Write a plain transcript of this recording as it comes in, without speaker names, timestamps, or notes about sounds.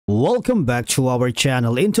Welcome back to our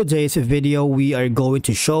channel. In today's video, we are going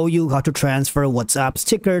to show you how to transfer WhatsApp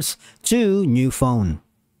stickers to new phone.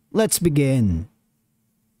 Let's begin.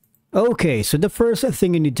 Okay, so the first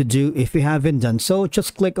thing you need to do, if you haven't done so,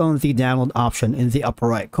 just click on the download option in the upper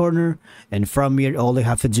right corner, and from here all you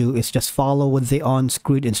have to do is just follow the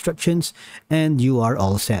on-screen instructions and you are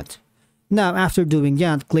all set. Now after doing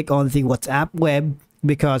that, click on the WhatsApp web,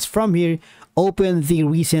 because from here open the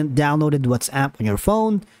recent downloaded WhatsApp on your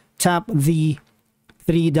phone. Tap the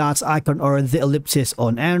three dots icon or the ellipsis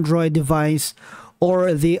on Android device,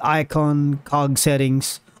 or the icon cog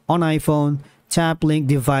settings on iPhone. Tap link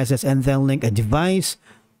devices and then link a device.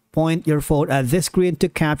 Point your phone at this screen to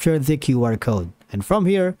capture the QR code. And from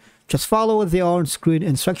here, just follow the on-screen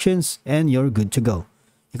instructions and you're good to go.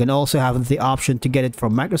 You can also have the option to get it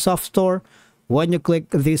from Microsoft Store. When you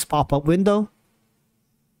click this pop-up window,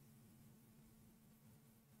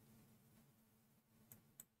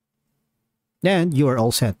 then you are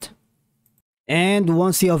all set. And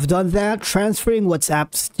once you have done that, transferring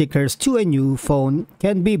WhatsApp stickers to a new phone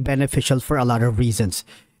can be beneficial for a lot of reasons.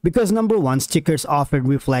 Because number one, stickers often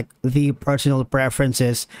reflect the personal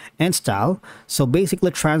preferences and style. So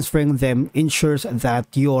basically transferring them ensures that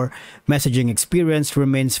your messaging experience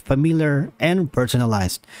remains familiar and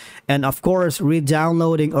personalized. And of course,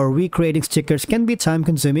 re-downloading or recreating stickers can be time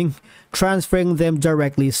consuming. Transferring them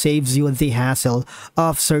directly saves you the hassle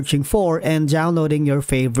of searching for and downloading your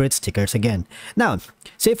favorite stickers again. Now,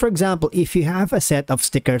 say for example, if you have a set of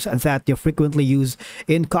stickers that you frequently use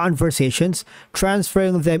in conversations,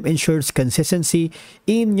 transferring them ensures consistency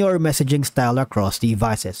in your messaging style across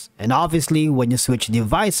devices. And obviously, when you switch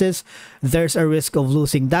devices, there's a risk of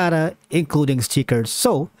losing data, including stickers.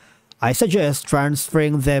 So, I suggest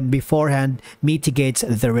transferring them beforehand mitigates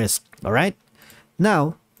the risk. Alright?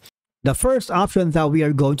 Now, the first option that we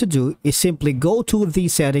are going to do is simply go to the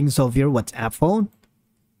settings of your WhatsApp phone.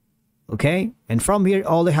 Okay? And from here,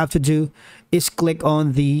 all you have to do is click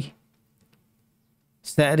on the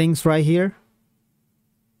settings right here.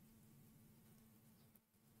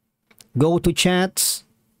 Go to chats.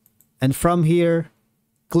 And from here,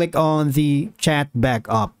 click on the chat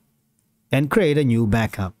backup and create a new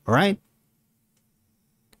backup. Alright?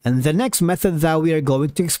 And the next method that we are going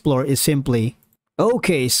to explore is simply,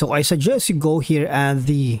 okay, so I suggest you go here at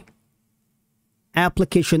the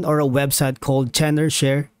application or a website called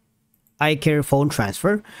TenorShare iCare Phone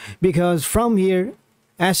Transfer, because from here,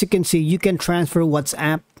 as you can see, you can transfer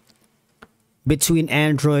WhatsApp between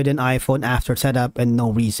Android and iPhone after setup and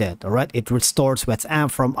no reset. Alright, it restores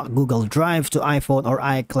WhatsApp from Google Drive to iPhone or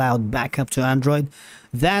iCloud backup to Android.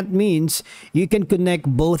 That means you can connect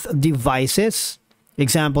both devices,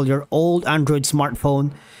 example your old Android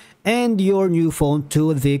smartphone and your new phone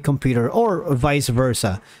to the computer, or vice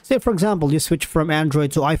versa. Say for example, you switch from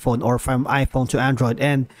Android to iPhone or from iPhone to Android,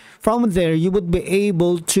 and from there you would be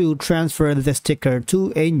able to transfer the sticker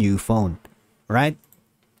to a new phone. Right?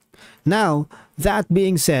 Now, that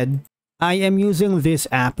being said, I am using this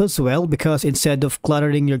app as well, because instead of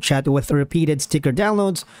cluttering your chat with repeated sticker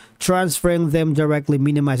downloads, transferring them directly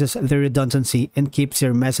minimizes the redundancy and keeps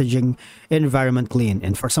your messaging environment clean.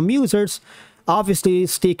 And for some users, obviously,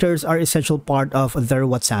 stickers are an essential part of their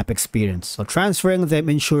WhatsApp experience. So transferring them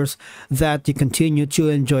ensures that you continue to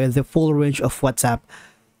enjoy the full range of WhatsApp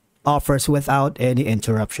offers without any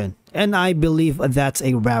interruption. And I believe that's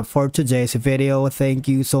a wrap for today's video. Thank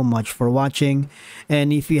you so much for watching.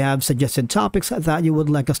 And if you have suggested topics that you would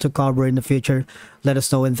like us to cover in the future, let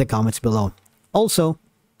us know in the comments below. Also,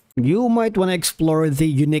 you might want to explore the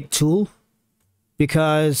unique tool,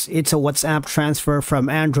 because it's a WhatsApp transfer from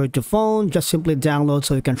Android to phone. Just simply download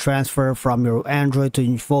so you can transfer from your Android to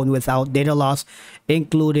your phone without data loss,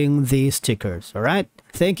 including the stickers. Alright?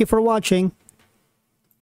 Thank you for watching.